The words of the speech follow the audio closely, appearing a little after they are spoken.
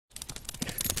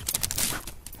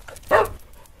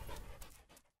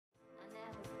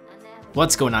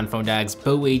What's going on, Phone Dags?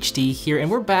 BoHD here, and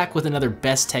we're back with another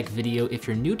Best Tech video. If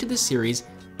you're new to this series,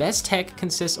 Best Tech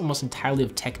consists almost entirely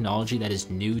of technology that is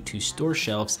new to store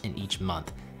shelves in each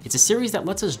month. It's a series that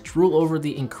lets us drool over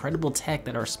the incredible tech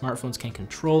that our smartphones can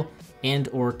control and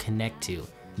or connect to.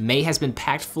 May has been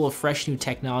packed full of fresh new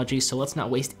technology, so let's not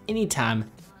waste any time.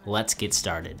 Let's get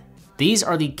started. These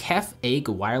are the KEF Egg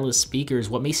wireless speakers.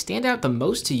 What may stand out the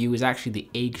most to you is actually the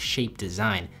egg-shaped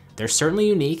design. They're certainly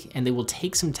unique and they will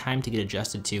take some time to get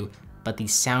adjusted to, but the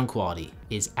sound quality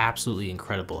is absolutely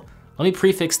incredible. Let me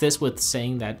prefix this with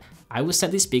saying that I was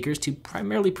set these speakers to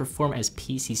primarily perform as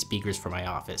PC speakers for my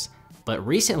office. But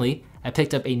recently, I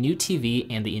picked up a new TV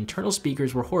and the internal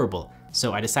speakers were horrible,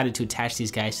 so I decided to attach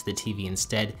these guys to the TV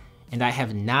instead, and I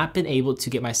have not been able to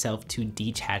get myself to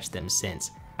detach them since.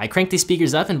 I cranked these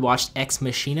speakers up and watched Ex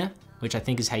Machina, which I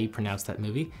think is how you pronounce that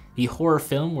movie, the horror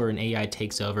film where an AI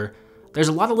takes over. There's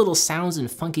a lot of little sounds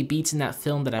and funky beats in that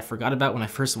film that I forgot about when I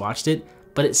first watched it,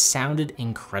 but it sounded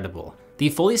incredible. The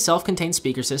fully self-contained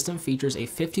speaker system features a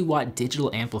 50-watt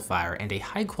digital amplifier and a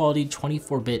high-quality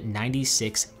 24-bit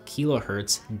 96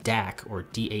 kHz DAC or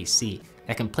DAC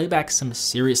that can play back some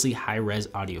seriously high-res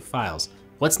audio files.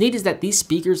 What's neat is that these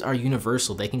speakers are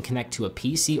universal. They can connect to a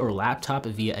PC or laptop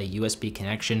via a USB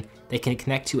connection. They can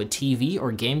connect to a TV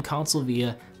or game console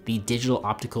via the digital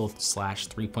optical /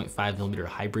 3.5mm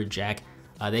hybrid jack.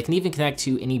 They can even connect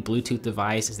to any Bluetooth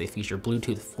device as they feature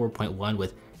Bluetooth 4.1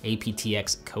 with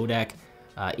aptX codec.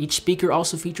 Each speaker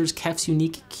also features KEF's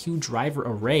unique Q driver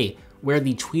array, where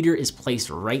the tweeter is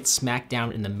placed right smack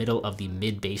down in the middle of the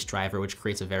mid-bass driver, which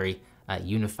creates a very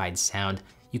unified sound.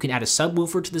 You can add a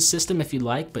subwoofer to the system if you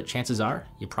like, but chances are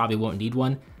you probably won't need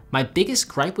one. My biggest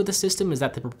gripe with the system is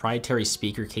that the proprietary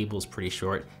speaker cable is pretty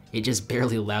short. It just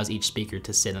barely allows each speaker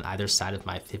to sit on either side of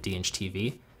my 50-inch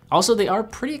TV. Also, they are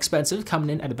pretty expensive, coming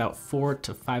in at about $400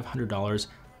 to $500,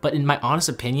 but in my honest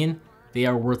opinion, they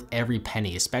are worth every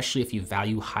penny, especially if you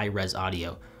value high-res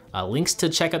audio. Links to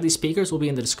check out these speakers will be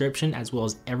in the description, as well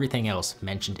as everything else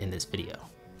mentioned in this video.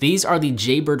 These are the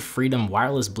Jaybird Freedom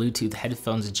wireless Bluetooth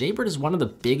headphones. Jaybird is one of the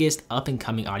biggest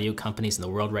up-and-coming audio companies in the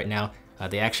world right now.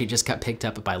 They actually just got picked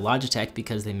up by Logitech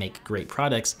because they make great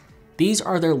products. These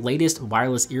are their latest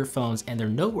wireless earphones, and they're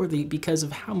noteworthy because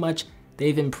of how much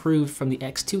they've improved from the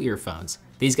X2 earphones.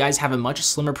 These guys have a much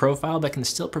slimmer profile but can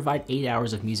still provide 8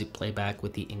 hours of music playback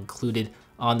with the included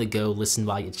on-the-go listen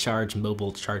while you charge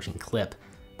mobile charging clip.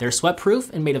 They're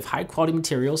sweat-proof and made of high-quality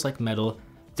materials like metal.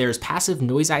 There's passive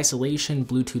noise isolation,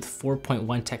 Bluetooth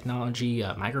 4.1 technology,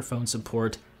 microphone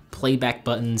support, playback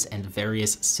buttons, and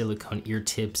various silicone ear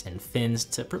tips and fins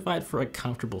to provide for a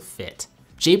comfortable fit.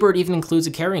 Jaybird even includes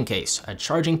a carrying case, a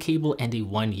charging cable, and a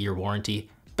 1-year warranty.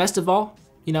 Best of all,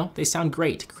 you know, they sound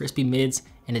great, crispy mids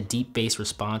and a deep bass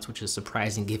response, which is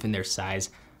surprising given their size.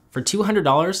 For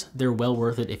 $200, they're well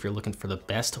worth it if you're looking for the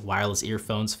best wireless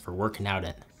earphones for working out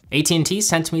in. AT&T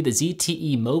sent me the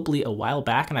ZTE Mobley a while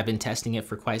back, and I've been testing it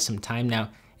for quite some time now.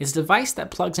 It's a device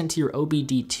that plugs into your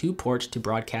OBD2 port to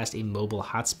broadcast a mobile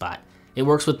hotspot. It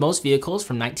works with most vehicles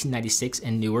from 1996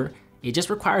 and newer. It just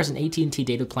requires an AT&T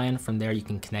data plan. From there, you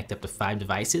can connect up to 5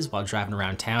 devices while driving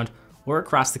around town or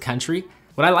across the country.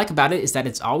 What I like about it is that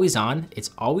it's always on,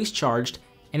 it's always charged,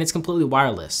 and it's completely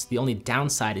wireless. The only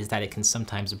downside is that it can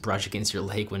sometimes brush against your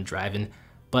leg when driving,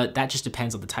 but that just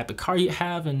depends on the type of car you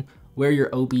have and where your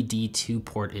OBD2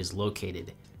 port is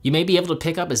located. You may be able to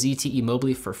pick up a ZTE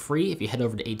Mobley for free if you head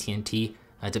over to AT&T,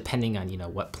 depending on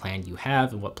what plan you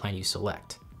have and what plan you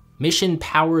select. Mission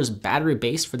Power's battery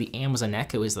base for the Amazon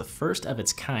Echo is the first of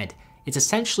its kind. It's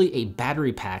essentially a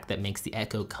battery pack that makes the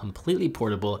Echo completely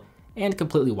portable and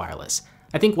completely wireless.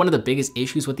 I think one of the biggest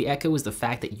issues with the Echo is the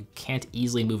fact that you can't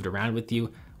easily move it around with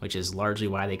you, which is largely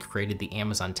why they created the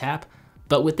Amazon Tap.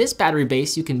 But with this battery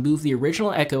base, you can move the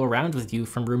original Echo around with you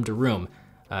from room to room.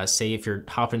 Say if you're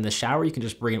hopping in the shower, you can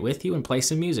just bring it with you and play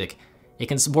some music. It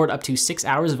can support up to 6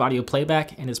 hours of audio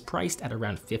playback and is priced at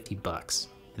around $50.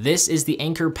 This is the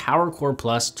Anker PowerCore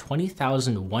Plus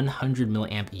 20,100 mAh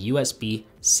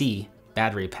USB-C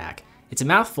battery pack. It's a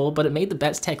mouthful, but it made the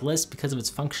Best Tech list because of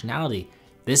its functionality.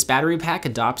 This battery pack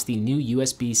adopts the new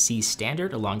USB-C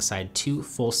standard alongside 2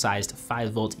 full-sized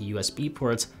 5-volt USB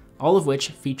ports, all of which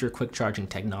feature quick charging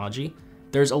technology.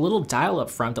 There's a little dial up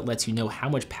front that lets you know how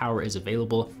much power is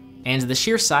available, and the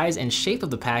sheer size and shape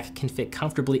of the pack can fit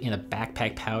comfortably in a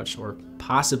backpack pouch or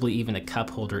possibly even a cup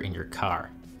holder in your car.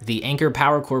 The Anker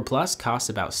PowerCore Plus costs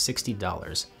about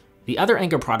 $60. The other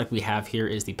Anker product we have here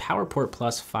is the PowerPort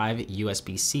Plus 5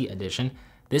 USB-C edition.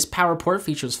 This PowerPort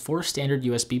features 4 standard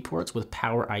USB ports with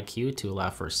Power IQ to allow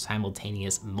for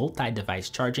simultaneous multi-device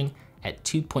charging at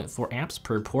 2.4 amps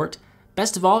per port.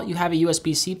 Best of all, you have a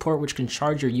USB-C port which can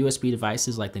charge your USB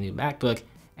devices like the new MacBook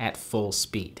at full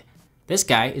speed. This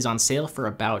guy is on sale for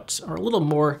about, or a little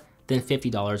more than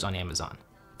 $50 on Amazon.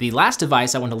 The last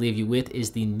device I want to leave you with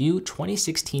is the new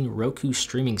 2016 Roku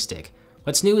streaming stick.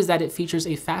 What's new is that it features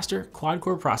a faster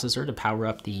quad-core processor to power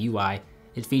up the UI.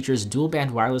 It features dual-band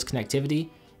wireless connectivity.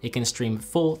 It can stream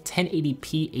full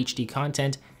 1080p HD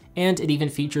content, and it even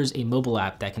features a mobile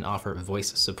app that can offer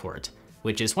voice support,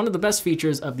 which is one of the best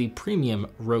features of the premium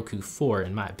Roku 4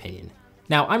 in my opinion.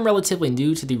 Now, I'm relatively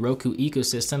new to the Roku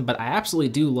ecosystem, but I absolutely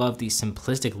do love the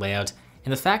simplistic layout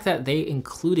and the fact that they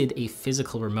included a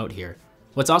physical remote here.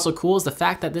 What's also cool is the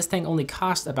fact that this thing only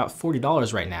costs about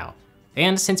 $40 right now.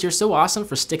 And since you're so awesome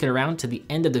for sticking around to the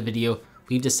end of the video,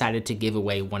 we've decided to give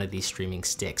away one of these streaming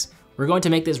sticks. We're going to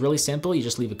make this really simple. You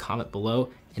just leave a comment below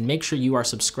and make sure you are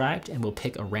subscribed, and we'll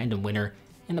pick a random winner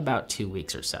in about 2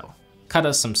 weeks or so. Cut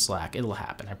us some slack, it'll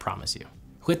happen, I promise you.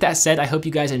 With that said, I hope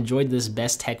you guys enjoyed this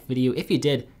best tech video. If you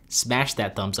did, smash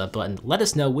that thumbs up button. Let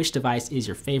us know which device is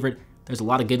your favorite. There's a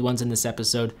lot of good ones in this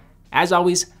episode. As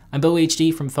always, I'm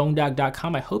BoHD from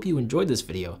PhoneDog.com. I hope you enjoyed this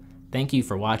video. Thank you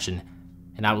for watching,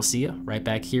 and I will see you right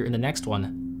back here in the next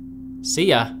one. See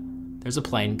ya. There's a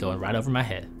plane going right over my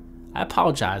head. I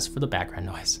apologize for the background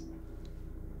noise.